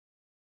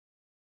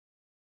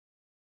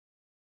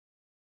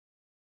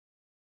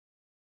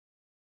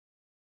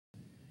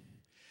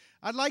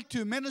I'd like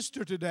to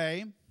minister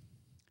today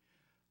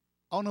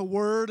on a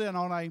word and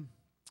on a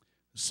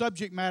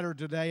subject matter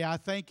today I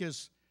think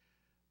is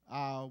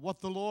what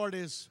the Lord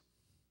is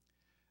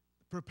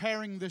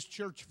preparing this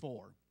church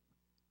for.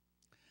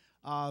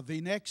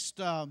 The next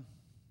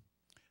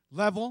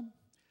level,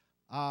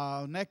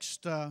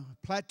 next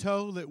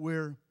plateau that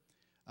we're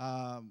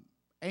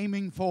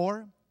aiming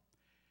for.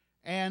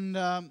 And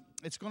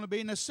it's going to be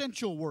an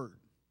essential word.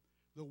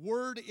 The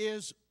word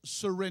is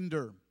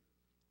surrender.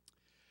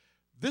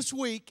 This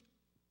week,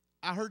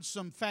 I heard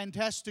some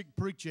fantastic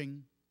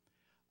preaching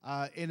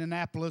in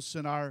Annapolis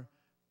in our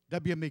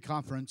WME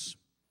conference.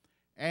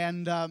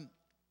 And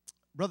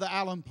Brother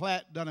Alan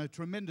Platt done a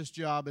tremendous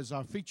job as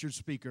our featured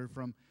speaker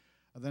from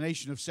the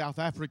nation of South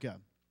Africa.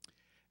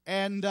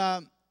 And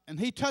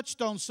he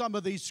touched on some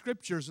of these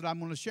scriptures that I'm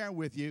going to share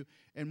with you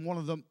in one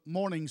of the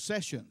morning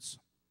sessions.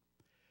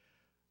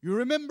 You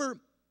remember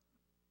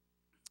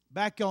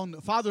back on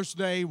Father's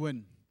Day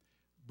when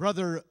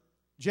Brother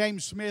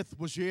James Smith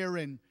was here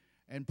and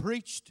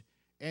preached,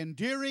 and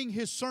during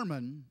his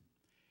sermon,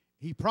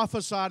 he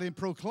prophesied and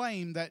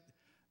proclaimed that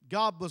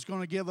God was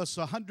going to give us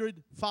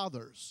 100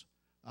 fathers,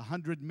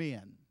 100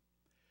 men.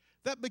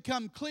 That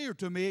became clear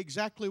to me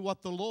exactly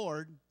what the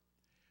Lord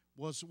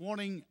was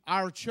wanting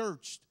our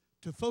church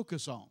to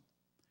focus on.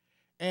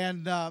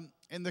 And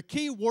the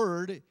key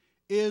word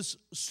is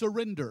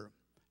surrender.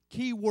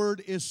 Key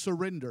word is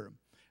surrender.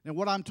 Now,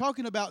 what I'm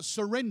talking about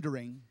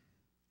surrendering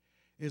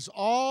is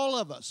all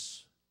of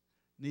us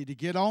need to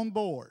get on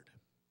board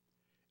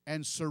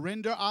and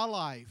surrender our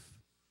life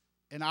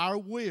and our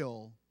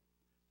will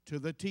to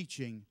the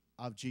teaching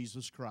of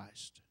Jesus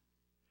Christ.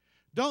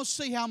 Don't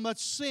see how much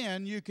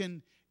sin you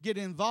can get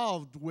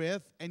involved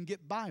with and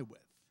get by with.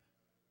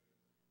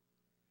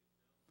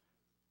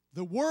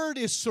 The word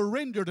is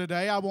surrender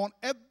today. I want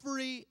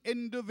every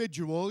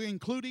individual,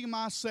 including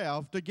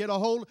myself, to get a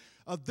hold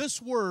of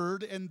this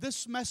word and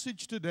this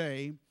message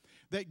today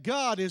that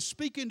God is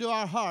speaking to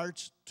our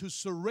hearts to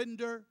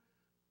surrender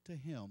to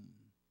Him.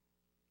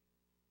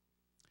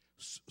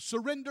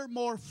 Surrender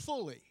more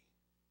fully,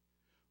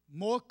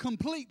 more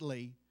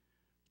completely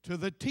to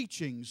the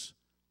teachings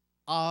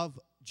of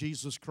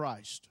Jesus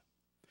Christ.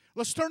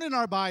 Let's turn in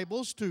our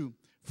Bibles to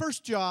 1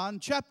 John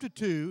chapter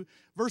 2,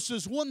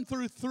 verses 1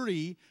 through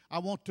 3, I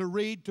want to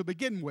read to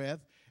begin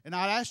with. And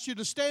I'd ask you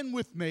to stand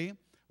with me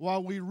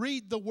while we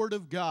read the Word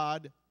of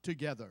God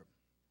together.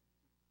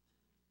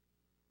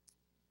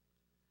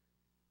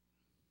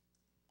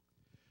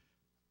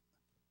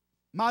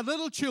 My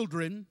little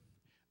children,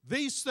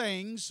 these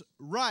things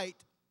write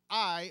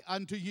I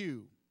unto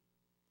you,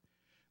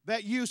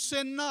 that you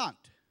sin not.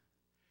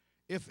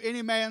 If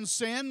any man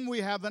sin,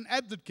 we have an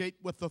advocate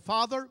with the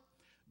Father,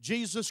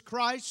 Jesus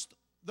Christ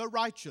the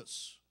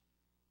righteous.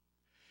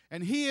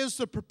 And He is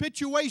the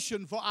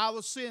propitiation for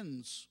our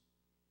sins,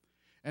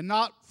 and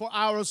not for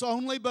ours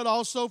only, but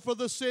also for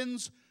the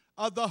sins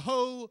of the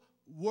whole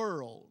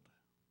world.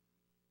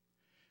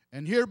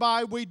 And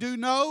hereby we do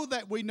know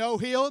that we know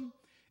Him,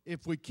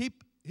 if we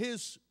keep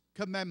His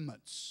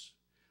commandments.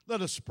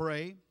 Let us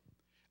pray.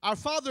 Our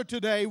Father,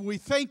 today we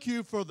thank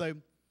You for the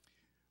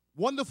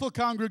wonderful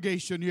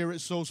congregation here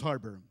at Souls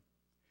Harbor.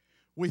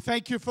 We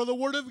thank You for the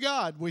Word of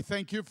God. We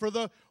thank You for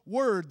the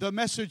Word, the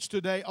message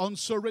today on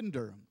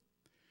surrender.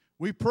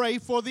 We pray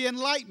for the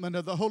enlightenment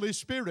of the Holy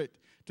Spirit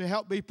to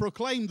help me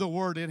proclaim the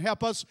Word and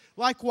help us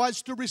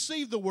likewise to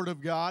receive the Word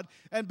of God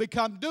and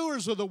become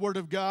doers of the Word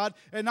of God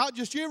and not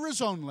just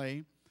hearers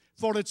only.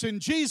 For it's in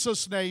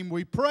Jesus' name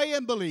we pray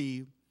and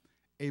believe.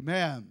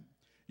 Amen.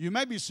 You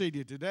may be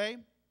seated today.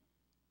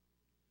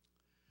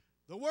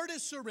 The word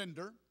is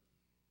surrender,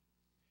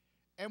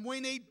 and we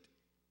need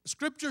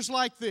scriptures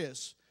like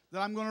this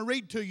that I'm going to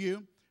read to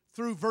you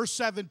through verse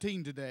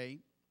 17 today.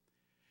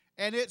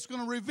 And it's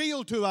going to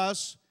reveal to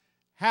us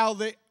how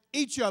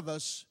each of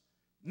us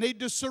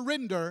need to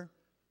surrender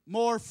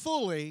more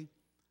fully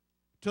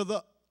to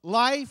the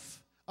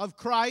life of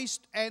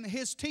Christ and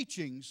His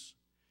teachings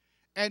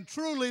and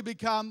truly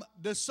become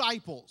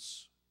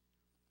disciples.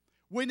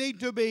 We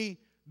need to be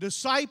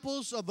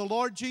disciples of the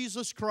Lord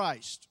Jesus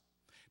Christ.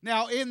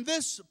 Now, in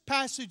this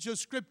passage of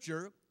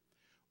Scripture,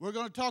 we're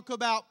going to talk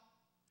about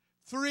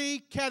 3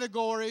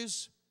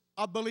 categories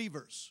of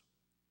believers.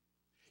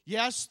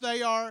 Yes,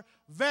 they are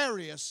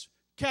various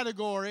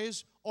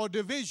categories or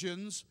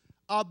divisions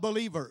of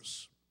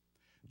believers.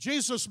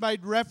 Jesus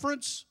made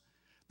reference,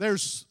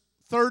 there's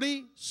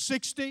 30,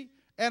 60,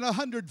 and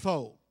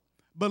 100-fold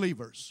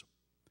believers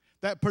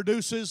that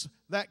produces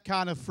that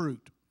kind of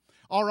fruit.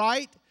 All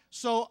right?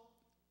 So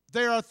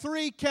there are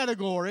 3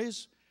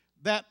 categories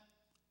that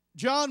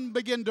John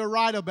began to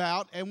write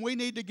about, and we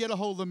need to get a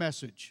hold of the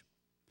message.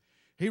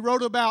 He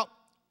wrote about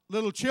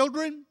little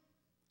children,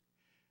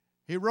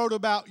 he wrote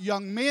about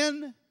young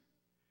men,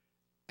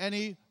 and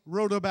he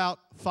wrote about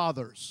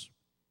fathers.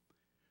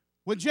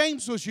 When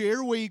James was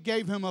here, we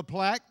gave him a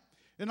plaque,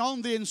 and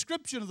on the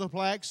inscription of the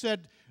plaque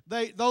said,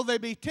 though they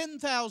be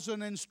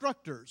 10,000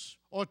 instructors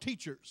or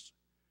teachers,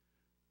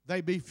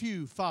 they be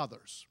few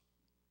fathers.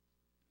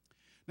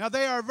 Now,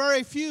 there are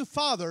very few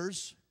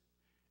fathers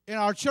in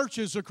our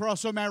churches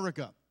across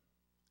America.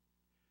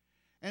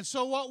 And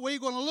so what we're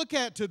going to look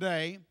at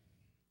today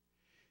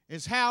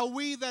is how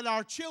we that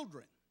are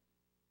children,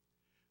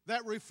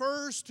 that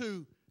refers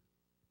to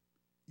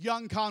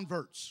young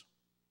converts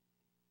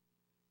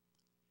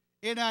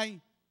in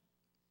a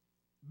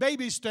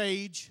baby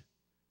stage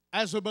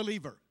as a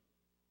believer.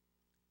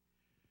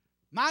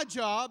 My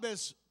job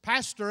as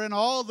pastor and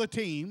all the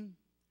team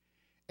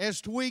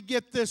is we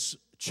get this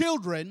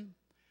children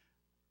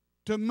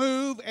to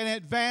move and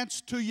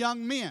advance to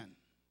young men.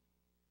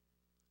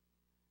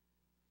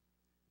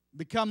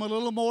 Become a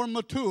little more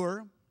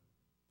mature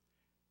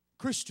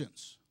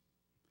Christians.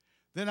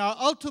 Then our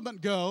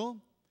ultimate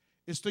goal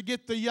is to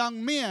get the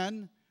young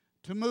men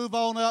to move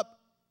on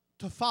up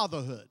to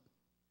fatherhood.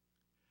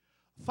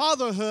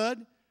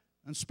 Fatherhood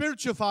and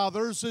spiritual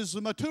fathers is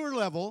the mature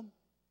level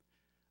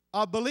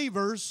of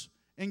believers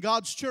in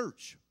God's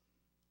church.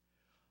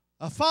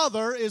 A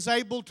father is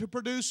able to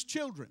produce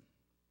children,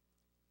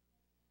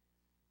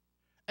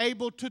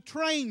 able to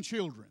train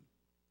children,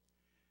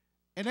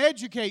 and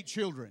educate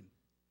children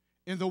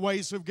in the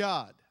ways of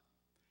God.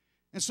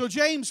 And so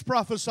James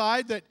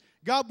prophesied that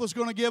God was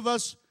going to give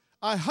us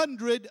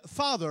 100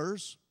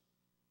 fathers,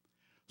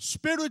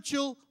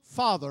 spiritual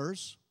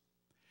fathers,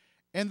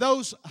 and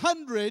those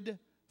 100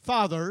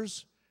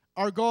 fathers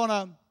are going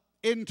to,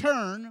 in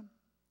turn,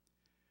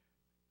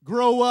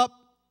 grow up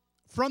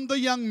from the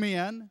young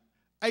men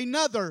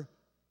another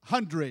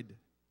 100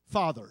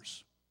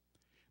 fathers.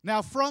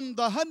 Now, from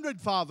the 100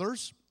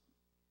 fathers,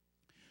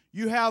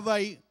 you have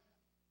a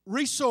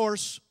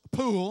resource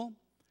pool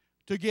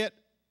to get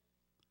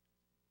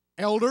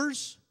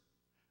elders,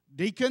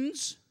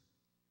 deacons,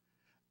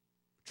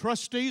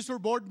 trustees or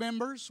board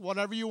members,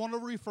 whatever you want to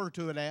refer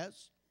to it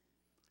as,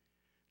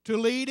 to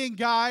lead and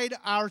guide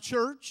our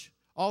church,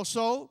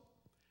 also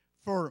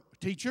for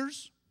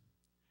teachers,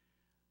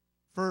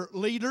 for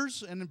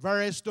leaders in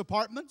various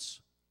departments.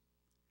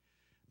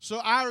 So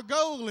our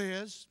goal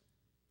is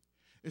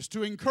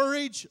to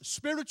encourage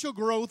spiritual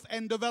growth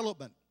and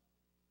development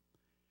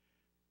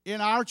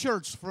in our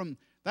church.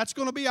 That's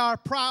going to be our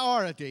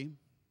priority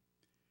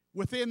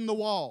within the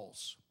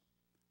walls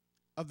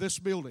of this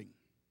building.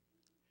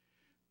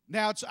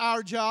 Now it's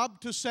our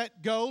job to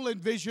set goal and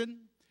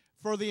vision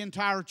for the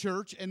entire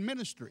church and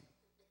ministry.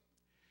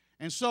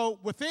 And so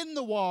within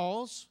the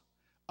walls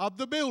of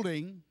the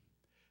building,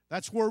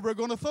 that's where we're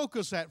going to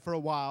focus at for a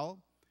while,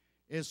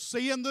 is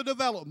seeing the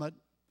development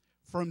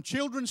from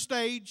children's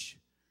stage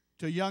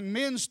to young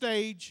men's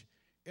stage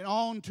and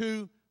on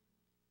to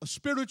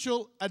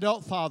spiritual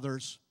adult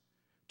fathers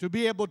to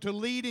be able to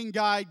lead and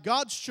guide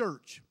God's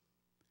church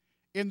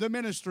in the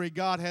ministry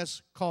God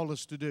has called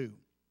us to do.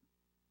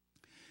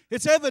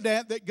 It's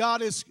evident that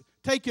God has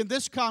taken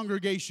this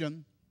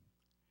congregation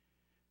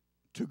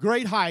to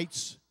great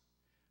heights,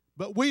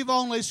 but we've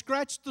only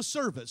scratched the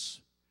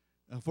surface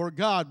of where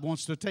God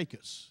wants to take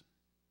us.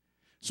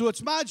 So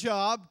it's my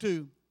job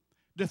to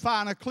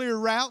define a clear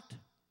route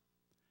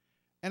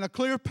and a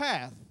clear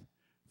path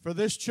for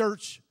this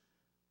church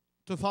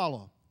to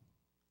follow.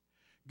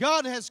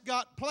 God has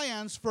got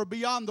plans for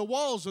beyond the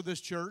walls of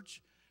this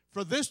church,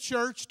 for this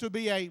church to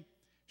be a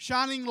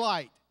shining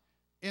light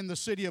in the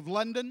city of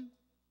London,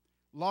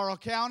 Laurel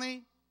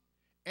County,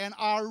 and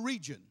our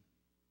region,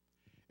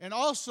 and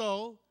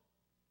also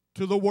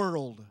to the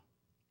world.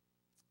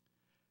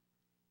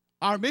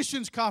 Our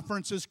missions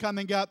conference is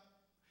coming up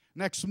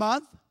next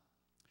month,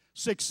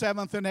 6th,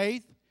 7th, and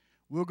 8th.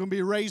 We're going to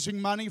be raising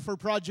money for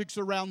projects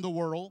around the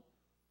world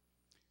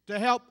to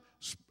help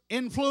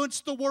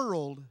influence the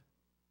world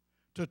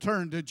to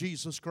turn to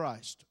Jesus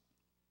Christ.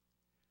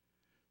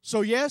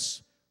 So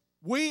yes,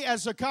 we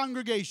as a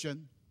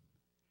congregation,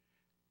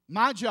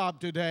 my job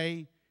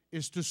today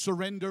is to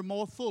surrender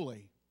more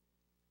fully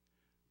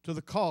to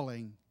the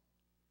calling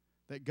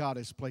that God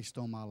has placed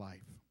on my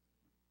life.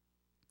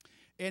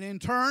 And in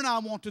turn, I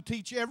want to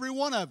teach every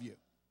one of you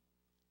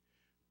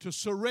to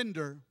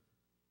surrender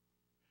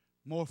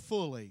more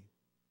fully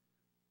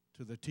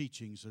to the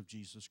teachings of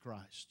Jesus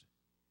Christ.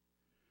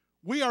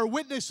 We are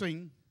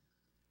witnessing,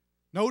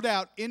 no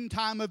doubt,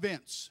 end-time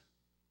events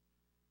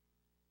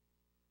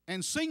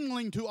and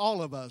signaling to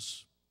all of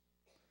us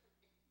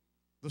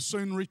the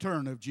soon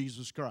return of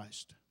Jesus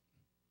Christ.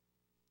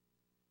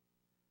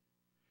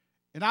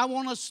 And I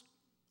want us,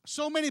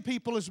 so many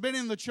people has been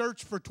in the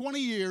church for 20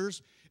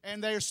 years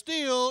and they're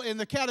still in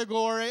the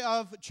category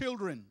of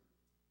children.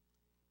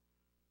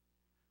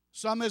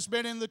 Some has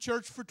been in the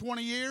church for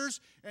 20 years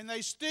and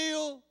they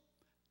still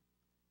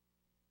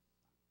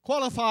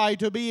qualify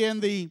to be in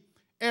the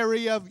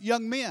area of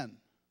young men.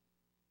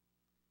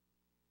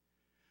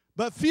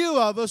 But few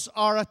of us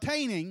are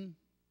attaining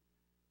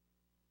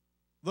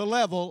the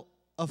level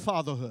of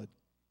fatherhood.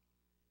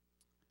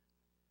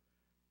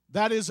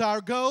 That is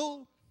our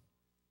goal.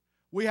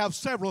 We have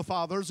several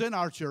fathers in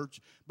our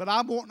church, but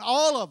I want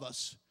all of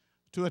us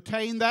to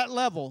attain that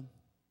level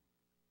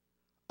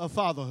of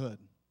fatherhood.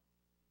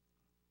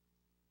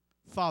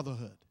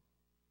 Fatherhood.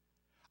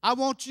 I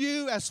want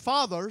you as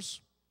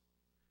fathers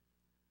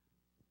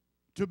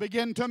to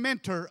begin to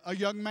mentor a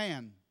young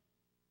man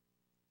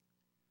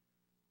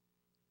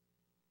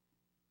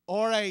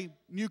or a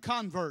new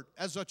convert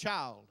as a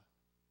child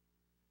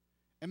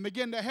and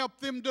begin to help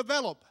them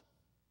develop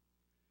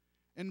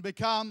and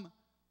become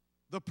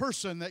the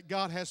person that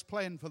God has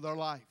planned for their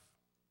life.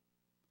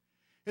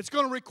 It's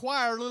going to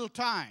require a little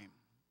time.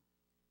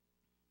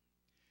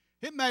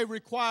 It may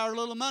require a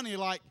little money,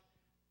 like,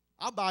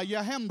 I'll buy you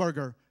a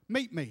hamburger.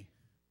 Meet me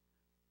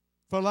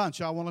for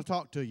lunch. I want to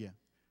talk to you.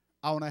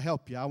 I want to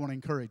help you. I want to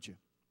encourage you.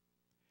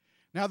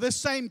 Now, this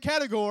same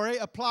category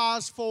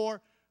applies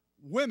for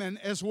women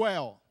as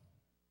well.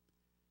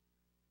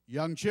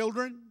 Young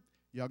children,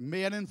 young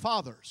men, and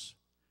fathers.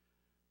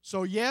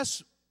 So,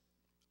 yes,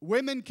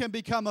 women can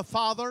become a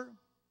father,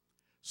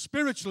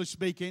 spiritually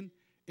speaking,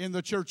 in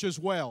the church as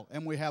well,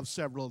 and we have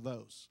several of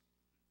those.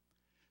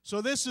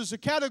 So this is a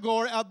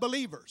category of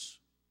believers.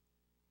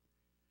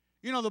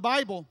 You know, the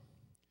Bible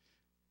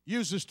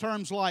uses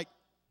terms like,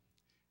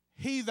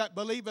 he that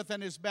believeth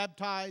and is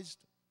baptized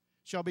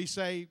shall be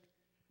saved.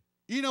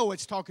 You know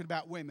it's talking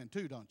about women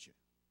too, don't you?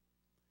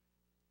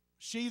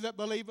 She that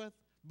believeth,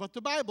 but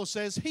the Bible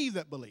says he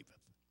that believeth.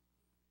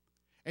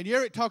 And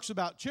here it talks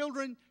about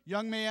children,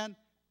 young men,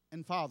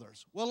 and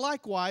fathers. Well,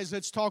 likewise,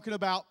 it's talking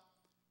about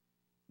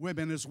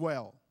women as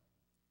well.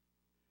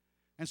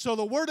 And so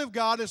the Word of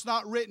God is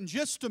not written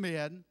just to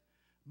men,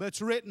 but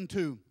it's written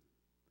to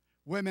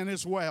women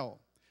as well.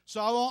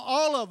 So I want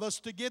all of us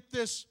to get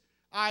this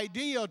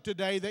idea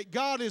today that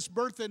God is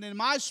birthing in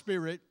my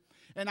spirit,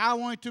 and I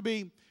want it to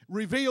be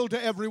revealed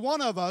to every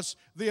one of us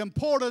the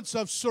importance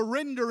of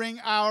surrendering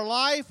our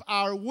life,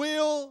 our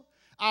will,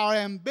 our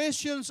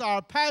ambitions,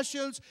 our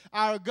passions,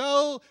 our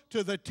goal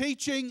to the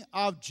teaching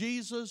of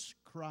Jesus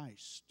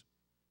Christ.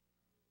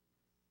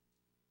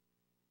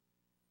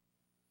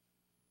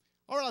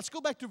 All right, let's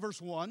go back to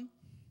verse 1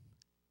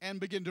 and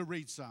begin to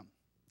read some.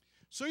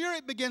 So here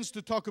it begins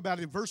to talk about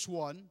in verse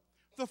 1,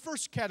 the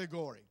first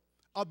category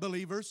of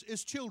believers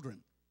is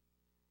children.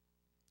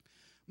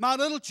 My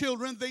little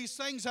children, these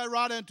things I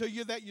write unto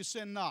you that you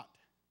sin not.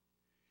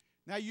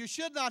 Now you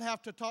should not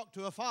have to talk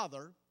to a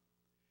father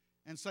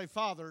and say,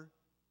 Father,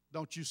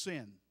 don't you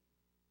sin.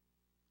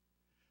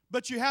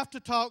 But you have to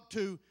talk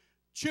to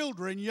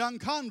children, young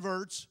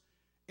converts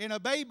in a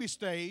baby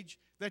stage,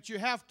 that you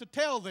have to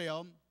tell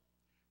them,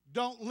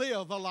 don't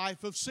live a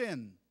life of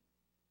sin.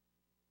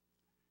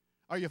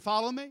 Are you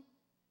following me?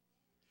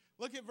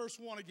 Look at verse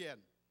 1 again.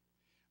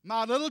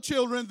 My little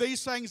children,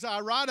 these things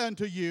I write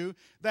unto you,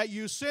 that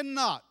you sin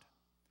not.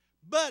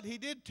 But he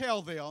did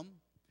tell them,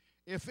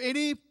 if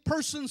any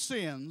person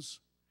sins,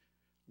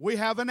 we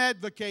have an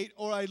advocate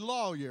or a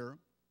lawyer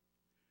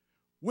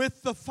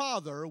with the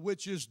Father,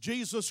 which is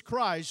Jesus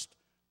Christ,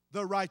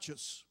 the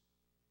righteous.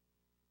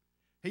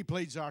 He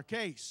pleads our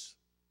case,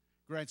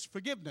 grants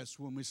forgiveness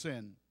when we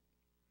sin.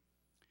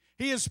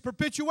 He is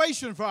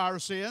perpetuation for our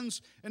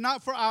sins, and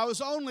not for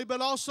ours only,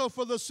 but also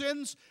for the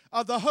sins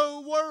of the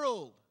whole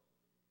world.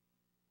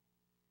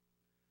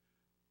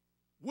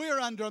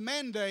 We're under a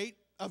mandate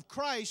of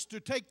Christ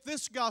to take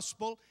this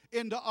gospel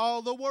into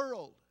all the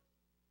world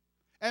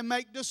and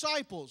make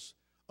disciples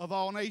of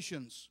all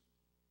nations.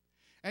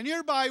 And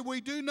hereby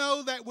we do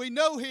know that we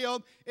know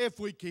Him if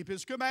we keep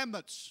His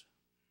commandments.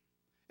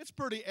 It's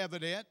pretty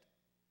evident.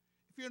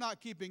 If you're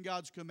not keeping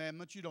God's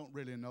commandments, you don't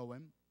really know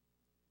Him.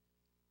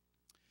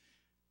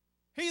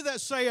 He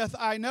that saith,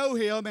 I know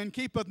Him, and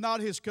keepeth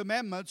not His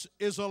commandments,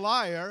 is a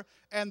liar,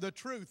 and the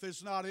truth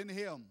is not in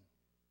him.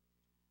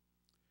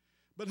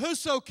 But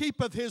whoso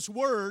keepeth His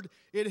word,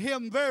 in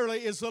him verily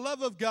is the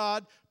love of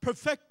God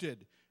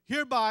perfected.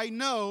 Hereby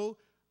know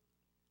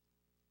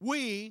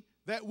we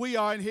that we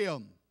are in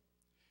Him.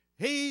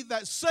 He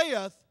that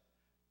saith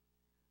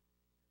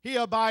he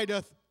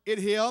abideth in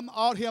Him,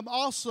 ought him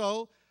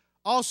also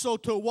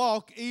to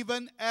walk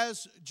even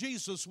as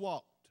Jesus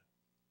walked.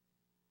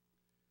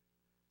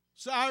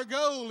 So our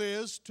goal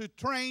is to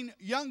train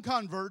young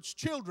converts,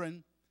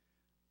 children,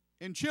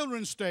 in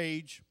children's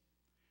stage,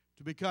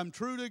 to become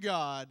true to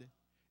God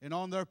and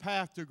on their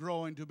path to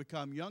growing to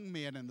become young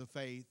men in the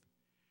faith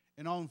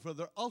and on for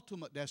their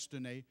ultimate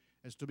destiny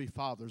as to be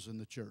fathers in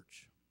the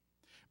church.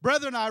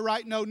 Brethren, I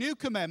write no new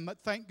commandment.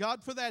 Thank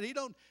God for that.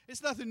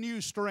 It's nothing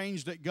new,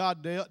 strange that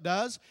God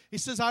does. He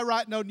says, I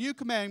write no new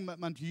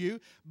commandment unto you,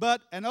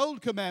 but an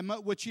old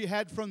commandment which ye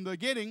had from the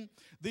beginning.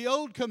 The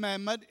old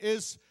commandment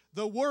is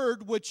the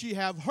word which ye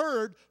have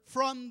heard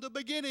from the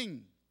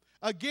beginning.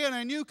 Again,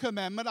 a new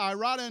commandment I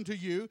write unto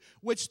you,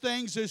 which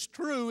things is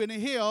true in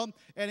Him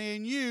and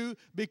in you,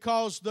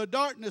 because the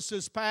darkness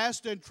is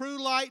past and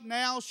true light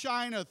now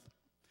shineth.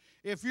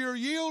 If you're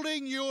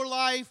yielding your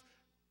life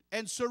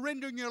and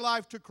surrendering your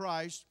life to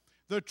Christ,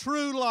 the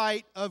true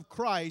light of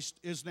Christ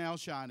is now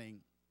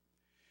shining.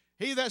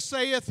 He that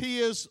saith he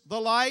is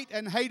the light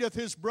and hateth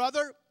his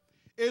brother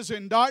is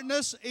in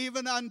darkness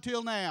even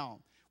until now.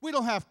 We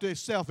don't have to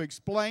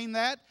self-explain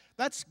that.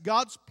 That's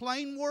God's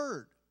plain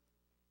word.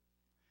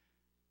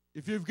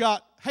 If you've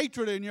got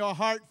hatred in your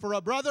heart for a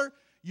brother,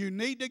 you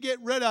need to get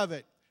rid of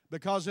it,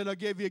 because it'll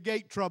give you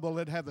gate trouble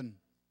in heaven.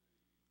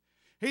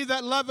 He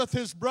that loveth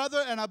his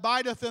brother and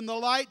abideth in the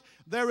light,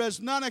 there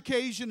is none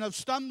occasion of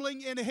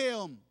stumbling in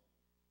him.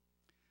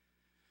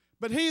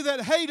 But he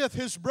that hateth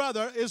his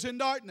brother is in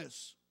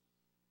darkness,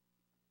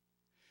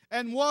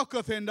 and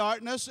walketh in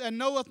darkness, and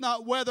knoweth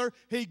not whither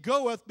he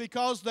goeth,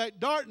 because that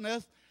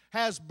darkness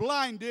has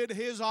blinded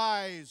his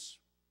eyes.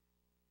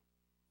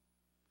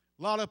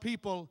 A lot of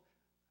people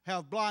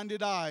have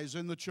blinded eyes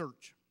in the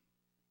church.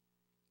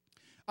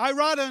 I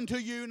write unto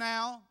you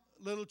now,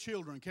 little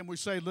children. Can we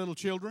say little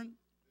children?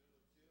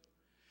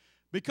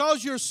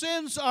 Because your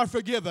sins are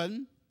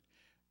forgiven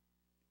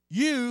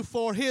you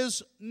for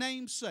his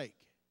name's sake.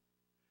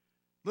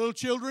 Little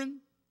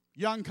children,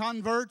 young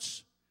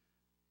converts,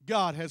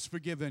 God has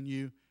forgiven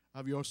you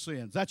of your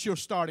sins. That's your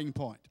starting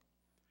point.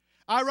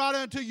 I write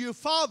unto you,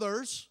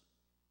 fathers,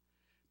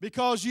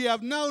 because ye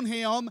have known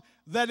him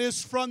that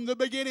is from the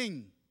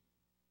beginning.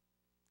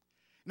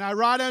 And I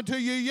write unto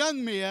you,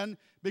 young men,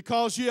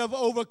 because ye have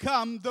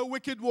overcome the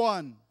wicked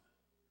one.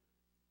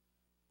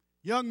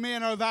 Young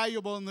men are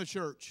valuable in the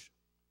church.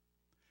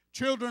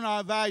 Children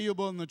are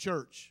valuable in the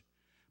church.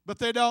 But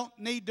they don't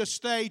need to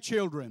stay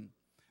children.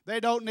 They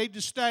don't need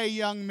to stay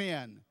young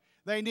men.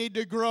 They need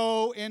to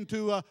grow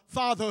into a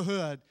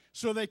fatherhood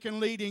so they can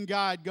lead and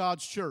guide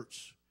God's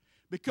church.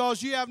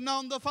 Because ye have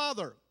known the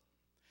Father.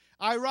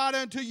 I write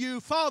unto you,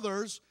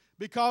 fathers,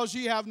 because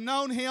ye have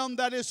known him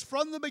that is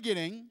from the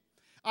beginning.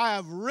 I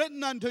have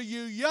written unto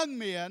you, young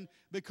men,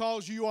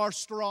 because you are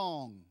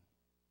strong.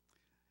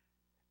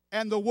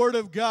 And the word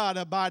of God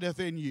abideth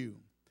in you.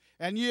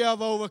 And ye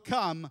have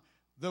overcome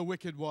the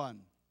wicked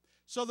one.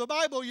 So the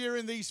Bible here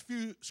in these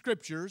few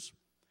scriptures,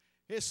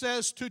 it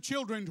says to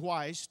children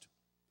twice,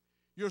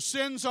 your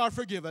sins are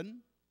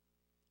forgiven,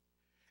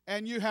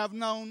 and you have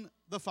known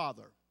the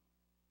Father.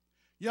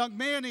 Young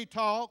men, he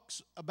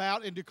talks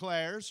about and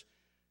declares,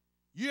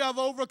 you have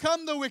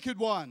overcome the wicked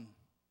one.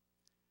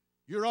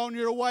 You're on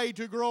your way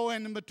to grow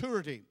in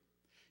maturity.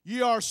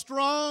 You are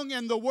strong,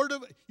 and the word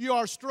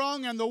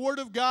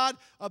of God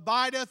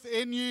abideth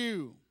in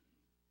you.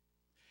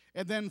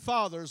 And then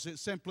fathers, it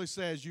simply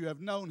says you have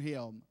known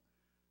him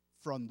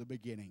from the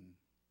beginning.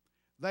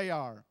 They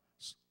are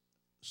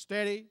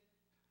steady,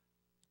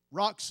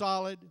 rock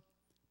solid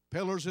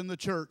pillars in the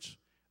church.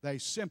 They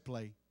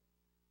simply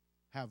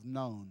have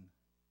known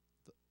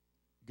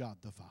God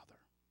the Father.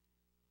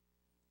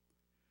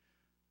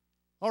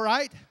 All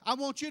right, I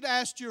want you to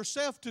ask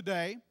yourself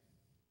today,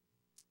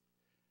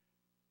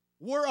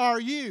 where are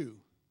you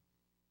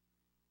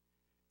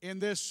in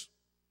this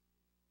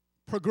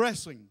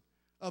progressing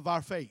of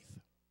our faith?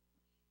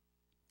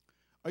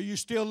 Are you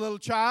still a little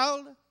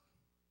child?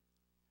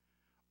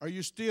 Are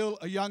you still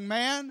a young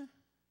man?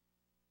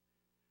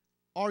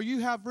 Or you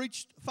have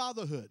reached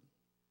fatherhood?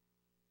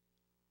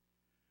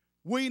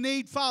 We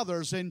need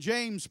fathers, and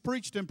James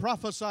preached and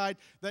prophesied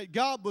that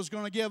God was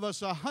going to give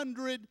us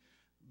 100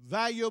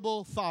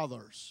 valuable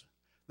fathers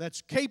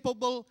that's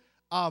capable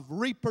of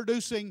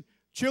reproducing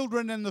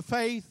children in the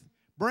faith,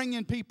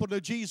 bringing people to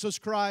Jesus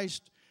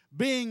Christ,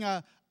 being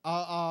a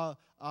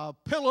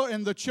pillar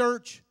in the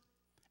church.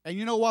 And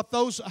you know what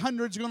those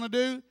 100's going to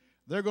do?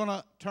 They're going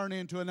to turn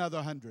into another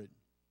 100.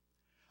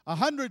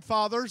 100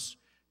 fathers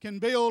can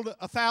build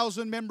a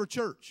 1,000-member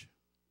church.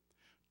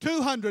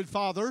 200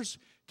 fathers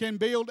can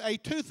build a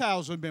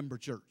 2,000-member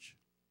church.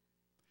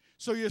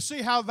 So you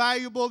see how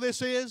valuable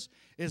this is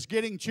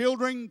getting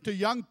children to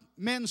young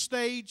men's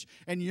stage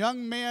and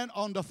young men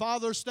on the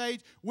father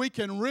stage. We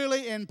can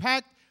really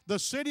impact the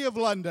city of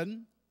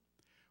London,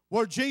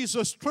 where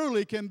Jesus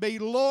truly can be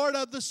Lord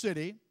of the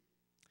city,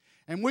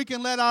 and we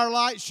can let our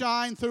light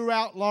shine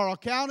throughout Laurel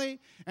County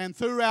and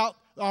throughout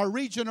our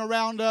region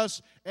around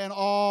us and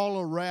all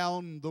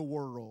around the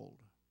world.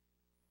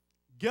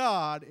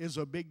 God is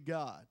a big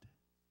God.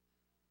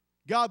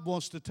 God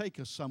wants to take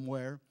us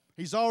somewhere.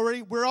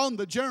 We're on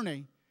the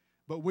journey,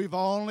 but we've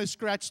only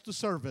scratched the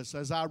surface,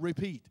 as I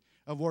repeat,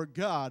 of where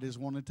God is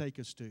wanting to take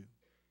us to.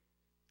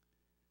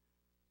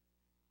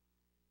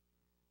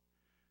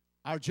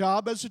 Our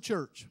job as a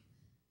church,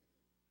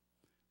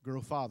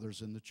 grow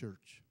fathers in the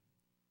church.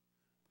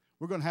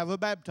 We're going to have a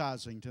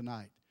baptizing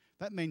tonight.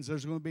 That means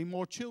there's going to be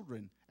more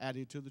children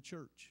added to the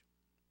church.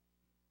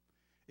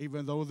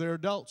 Even though they're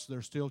adults,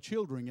 they're still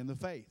children in the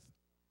faith.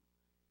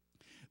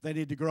 They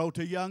need to grow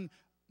to young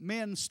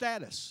men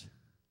status.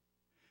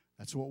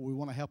 That's what we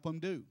want to help them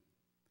do.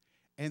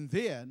 And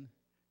then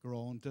grow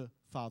on to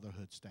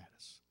fatherhood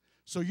status.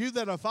 So you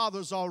that are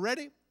fathers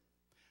already,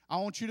 I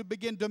want you to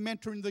begin to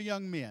mentoring the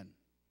young men.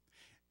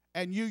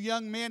 And you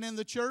young men in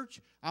the church,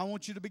 I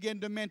want you to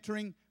begin to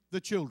mentoring the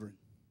children.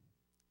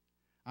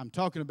 I'm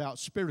talking about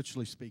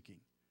spiritually speaking.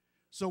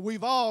 So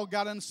we've all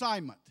got an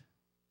assignment.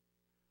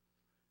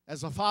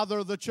 As a father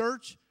of the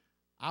church,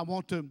 I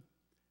want to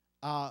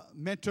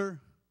mentor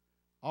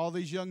all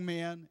these young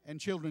men and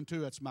children too.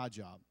 That's my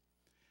job.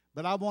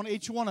 But I want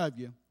each one of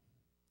you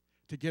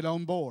to get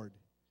on board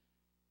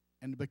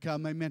and to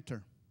become a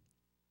mentor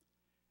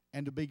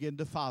and to begin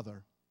to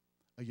father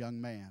a young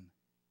man.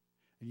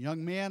 And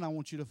young men, I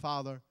want you to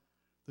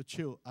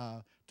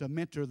to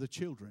mentor the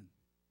children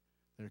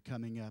that are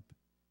coming up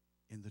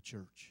in the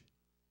church.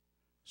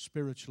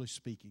 Spiritually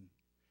speaking,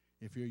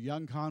 if you're a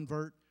young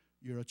convert,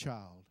 you're a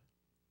child.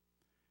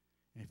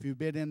 If you've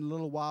been in a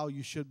little while,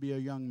 you should be a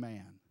young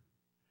man.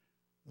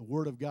 The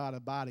Word of God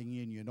abiding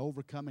in you and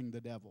overcoming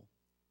the devil.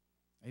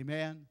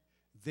 Amen?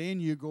 Then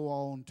you go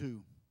on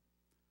to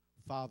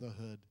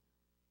fatherhood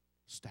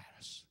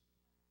status.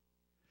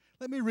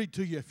 Let me read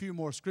to you a few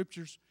more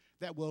scriptures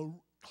that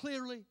will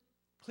clearly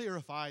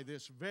clarify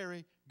this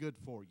very good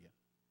for you.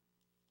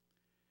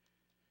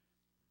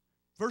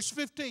 Verse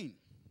 15.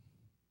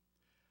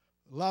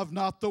 Love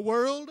not the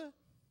world,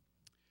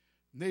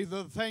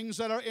 neither the things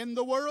that are in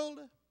the world.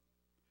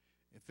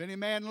 If any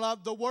man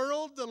love the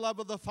world, the love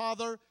of the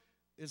Father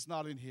is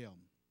not in him.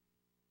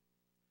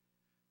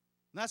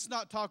 That's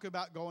not talking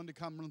about going to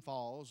Cumberland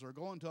Falls or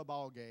going to a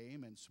ball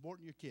game and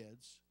supporting your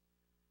kids.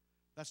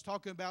 That's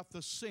talking about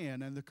the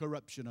sin and the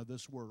corruption of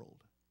this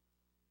world.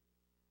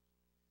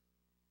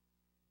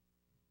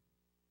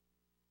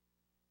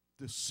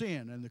 The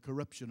sin and the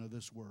corruption of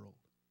this world.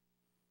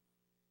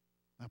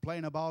 Now,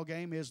 playing a ball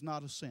game is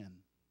not a sin.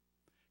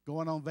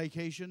 Going on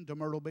vacation to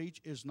Myrtle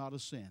Beach is not a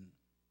sin.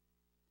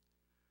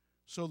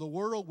 So the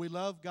world, we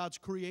love God's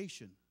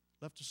creation.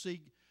 Love to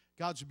see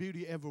God's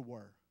beauty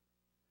everywhere.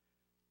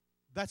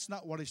 That's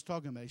not what he's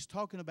talking about. He's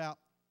talking about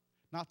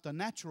not the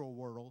natural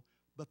world,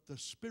 but the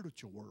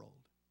spiritual world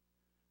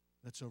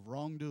that's of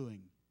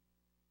wrongdoing,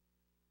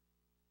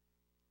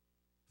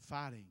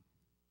 fighting,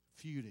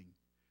 feuding,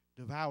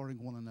 devouring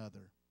one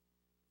another,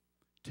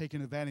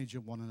 taking advantage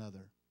of one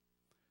another.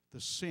 The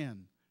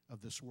sin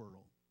of this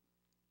world.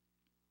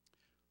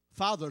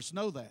 Fathers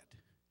know that,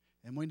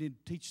 and we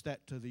need to teach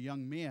that to the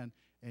young men,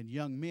 and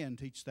young men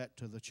teach that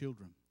to the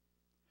children.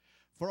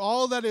 For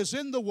all that is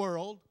in the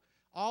world,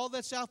 all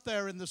that's out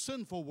there in the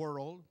sinful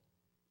world,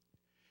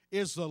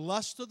 is the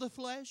lust of the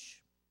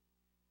flesh,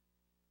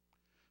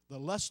 the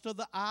lust of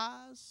the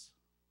eyes,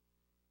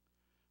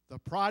 the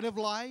pride of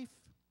life,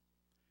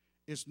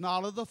 is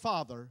not of the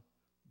Father,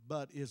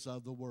 but is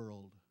of the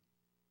world.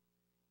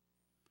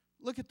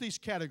 Look at these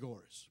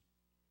categories.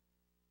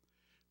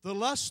 The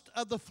lust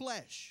of the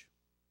flesh,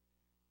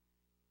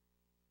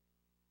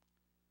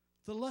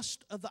 the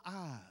lust of the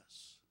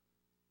eyes,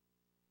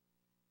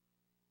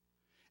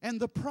 and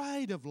the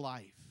pride of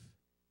life.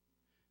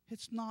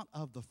 It's not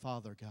of the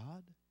Father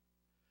God,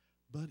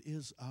 but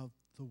is of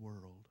the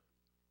world.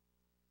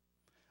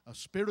 A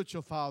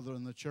spiritual father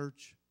in the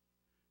church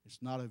is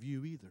not of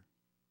you either.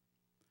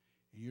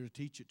 And you're to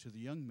teach it to the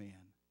young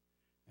men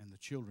and the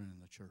children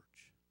in the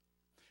church.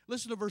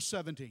 Listen to verse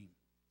 17.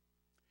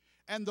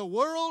 And the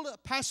world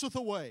passeth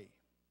away,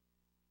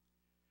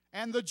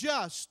 and the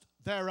just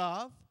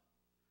thereof,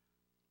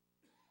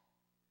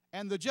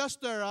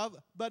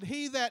 but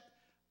he that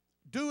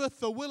doeth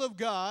the will of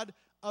God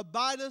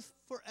abideth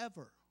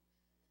forever.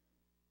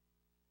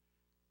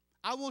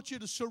 I want you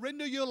to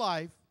surrender your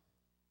life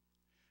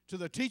to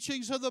the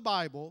teachings of the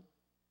Bible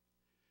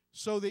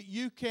so that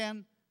you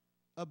can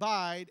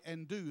abide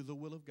and do the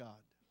will of God.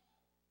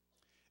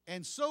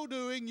 And so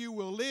doing, you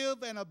will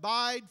live and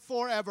abide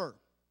forever.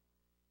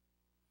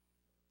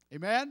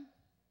 Amen?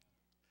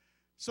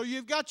 So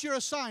you've got your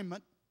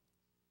assignment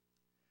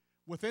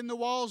within the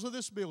walls of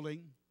this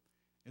building,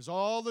 is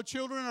all the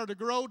children are to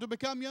grow to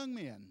become young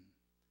men,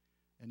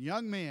 and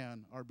young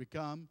men are to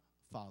become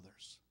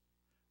fathers.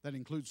 That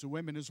includes the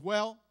women as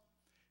well.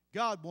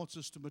 God wants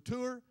us to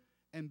mature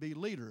and be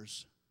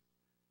leaders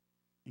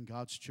in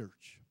God's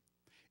church.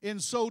 In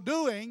so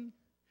doing,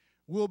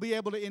 we'll be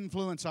able to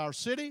influence our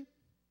city,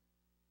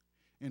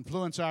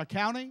 influence our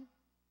county.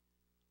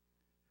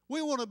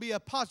 We want to be a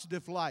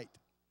positive light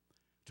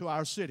to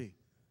our city.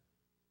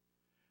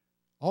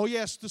 Oh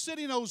yes, the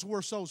city knows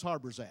where Souls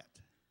Harbor's at.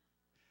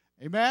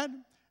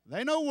 Amen?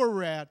 They know where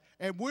we're at,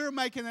 and we're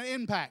making an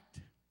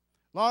impact.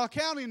 Laurel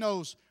County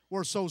knows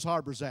where Souls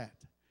Harbor's at.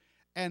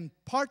 And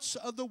parts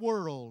of the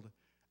world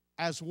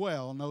as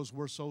well knows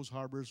where Souls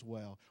Harbor is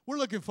well. We're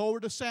looking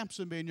forward to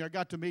Samson being here. I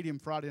got to meet him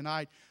Friday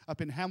night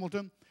up in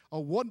Hamilton. A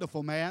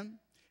wonderful man.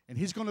 And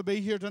he's going to be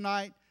here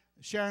tonight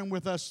sharing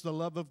with us the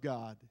love of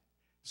God,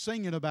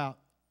 singing about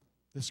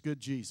this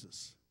good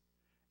Jesus.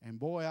 And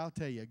boy, I'll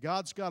tell you,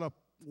 God's got a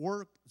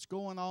work that's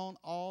going on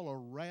all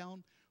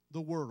around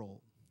the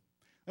world.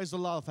 There's a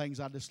lot of things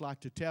I'd just like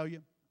to tell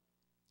you,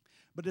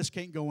 but this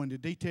can't go into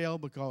detail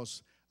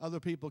because other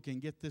people can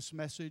get this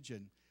message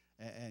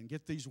and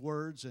get these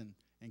words and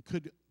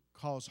could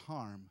cause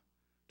harm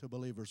to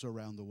believers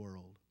around the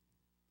world.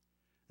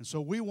 And so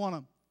we want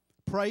to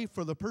pray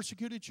for the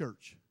persecuted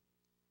church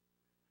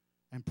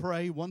and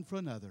pray one for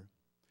another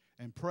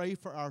and pray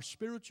for our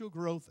spiritual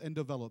growth and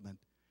development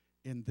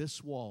in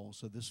this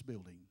walls of this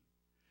building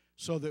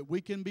so that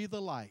we can be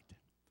the light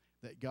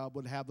that God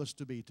would have us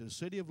to be to the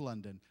city of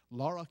London,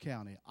 Laurel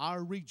County,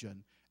 our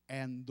region,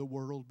 and the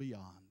world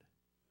beyond.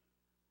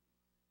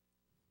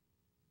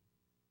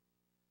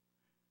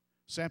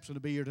 Samson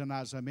will be here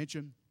tonight, as I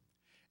mentioned,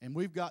 and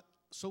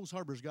Souls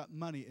Harbor's got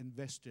money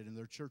invested in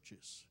their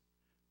churches,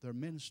 their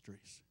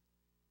ministries.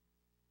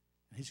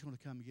 And he's going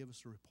to come and give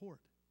us a report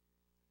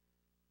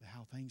of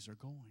how things are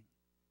going.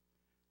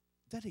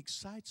 That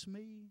excites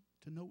me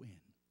to no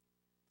end.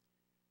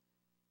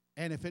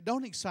 And if it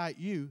don't excite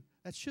you,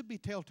 that should be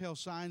telltale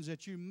signs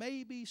that you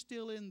may be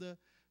still in the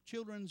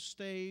children's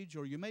stage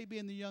or you may be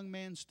in the young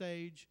man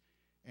stage,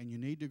 and you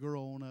need to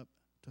grow on up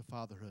to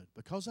fatherhood,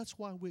 because that's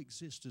why we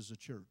exist as a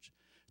church,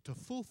 to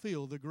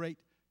fulfill the Great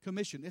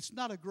Commission. It's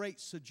not a great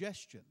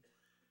suggestion,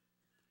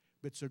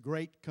 but it's a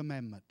great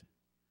commandment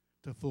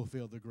to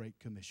fulfill the Great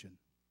Commission.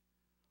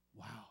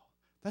 Wow.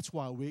 That's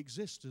why we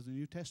exist as a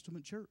New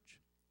Testament church.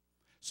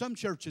 Some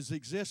churches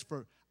exist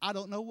for, I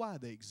don't know why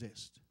they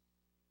exist.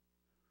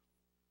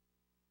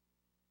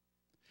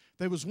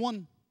 There was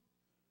one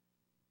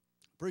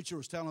preacher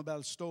was telling about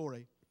a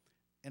story,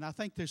 and I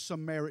think there's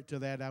some merit to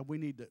that. We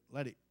need to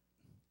let it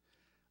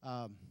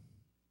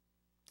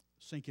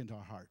sink into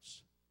our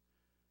hearts.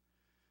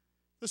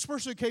 This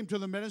person came to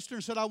the minister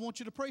and said, I want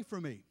you to pray for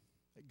me,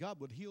 that God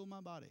would heal my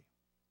body.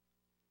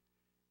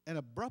 And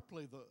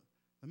abruptly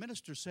the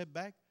minister said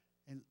back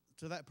and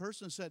to that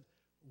person and said,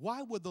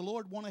 why would the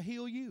Lord want to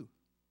heal you?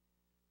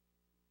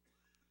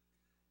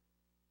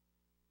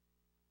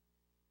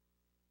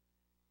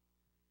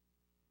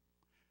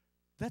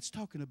 That's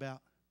talking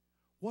about,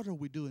 what are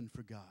we doing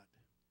for God?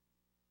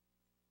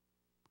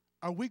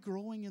 Are we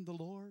growing in the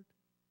Lord?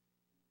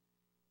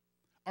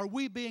 Are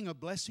we being a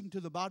blessing to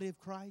the body of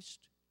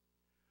Christ?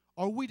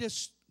 Or are we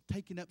just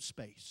taking up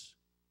space?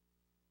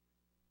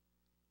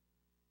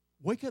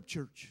 Wake up,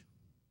 church.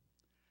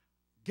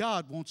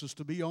 God wants us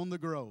to be on the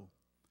grow,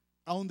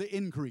 on the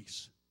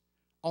increase,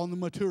 on the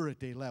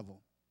maturity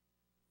level.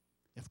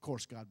 Of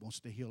course, God wants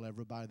to heal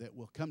everybody that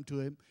will come to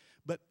Him,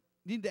 but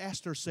we need to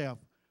ask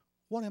ourselves,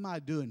 what am I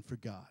doing for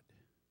God?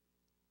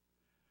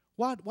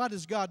 Why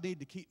does God need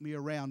to keep me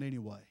around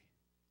anyway?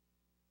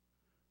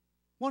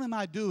 What am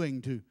I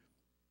doing to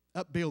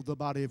upbuild the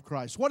body of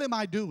Christ? What am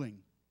I doing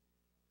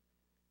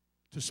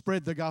to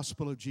spread the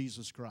gospel of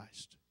Jesus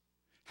Christ?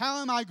 How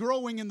am I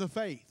growing in the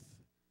faith?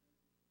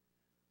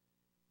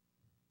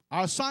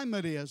 Our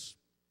assignment is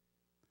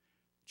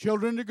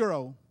children to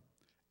grow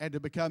and to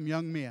become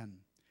young men.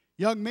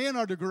 Young men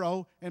are to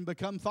grow and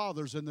become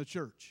fathers in the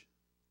church.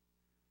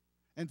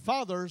 And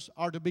fathers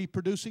are to be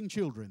producing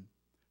children,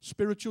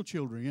 spiritual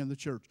children in the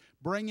church,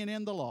 bringing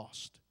in the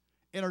lost,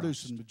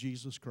 introducing them to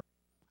Jesus Christ.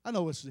 I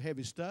know this is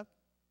heavy stuff,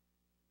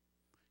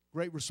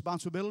 great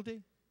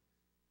responsibility,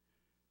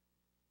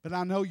 but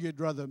I know you'd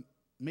rather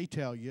me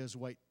tell you is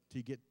wait till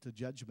you get to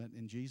judgment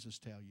and Jesus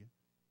tell you.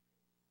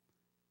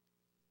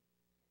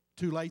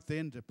 Too late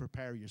then to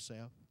prepare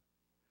yourself.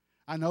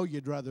 I know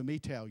you'd rather me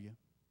tell you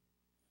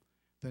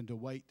than to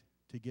wait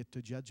to get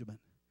to judgment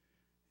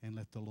and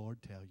let the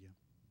Lord tell you.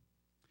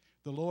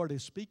 The Lord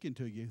is speaking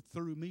to you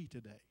through me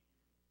today,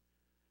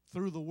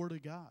 through the Word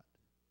of God.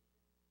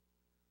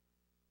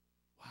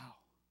 Wow.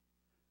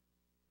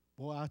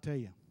 Boy, I tell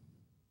you,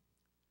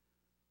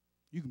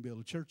 you can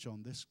build a church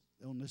on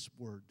this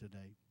Word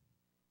today.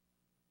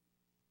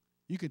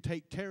 You can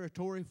take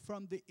territory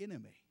from the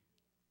enemy.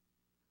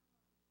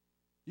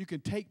 You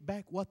can take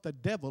back what the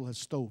devil has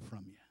stole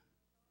from you.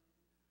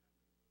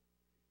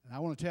 And I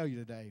want to tell you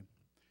today,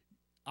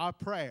 our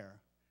prayer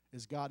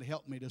is, God,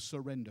 help me to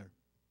surrender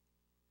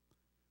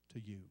to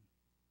you.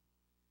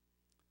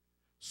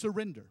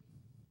 Surrender.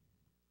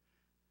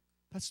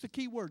 That's the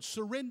key word.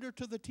 Surrender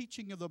to the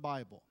teaching of the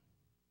Bible.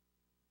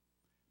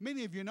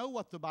 Many of you know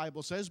what the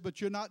Bible says, but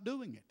you're not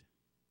doing it.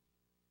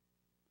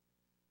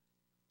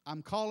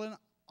 I'm calling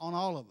on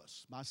all of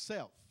us,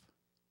 myself,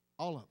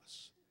 all of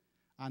us.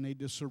 I need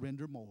to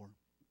surrender more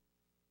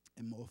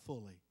and more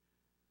fully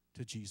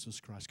to Jesus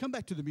Christ. Come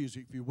back to the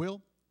music, if you will.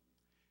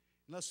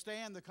 And let's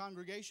stand, the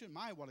congregation.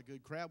 My, what a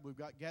good crowd we've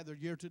got gathered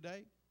here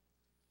today.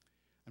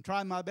 I'm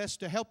trying my best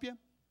to help you.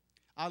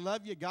 I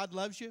love you. God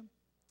loves you.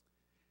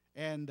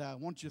 And I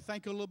want you to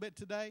think a little bit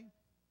today.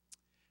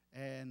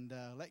 And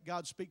let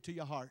God speak to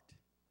your heart.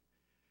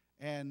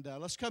 And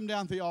let's come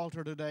down to the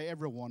altar today,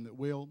 everyone that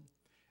will.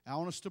 I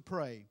want us to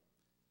pray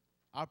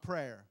our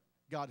prayer.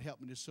 God,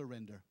 help me to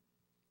surrender.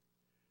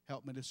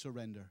 Help me to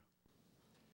surrender.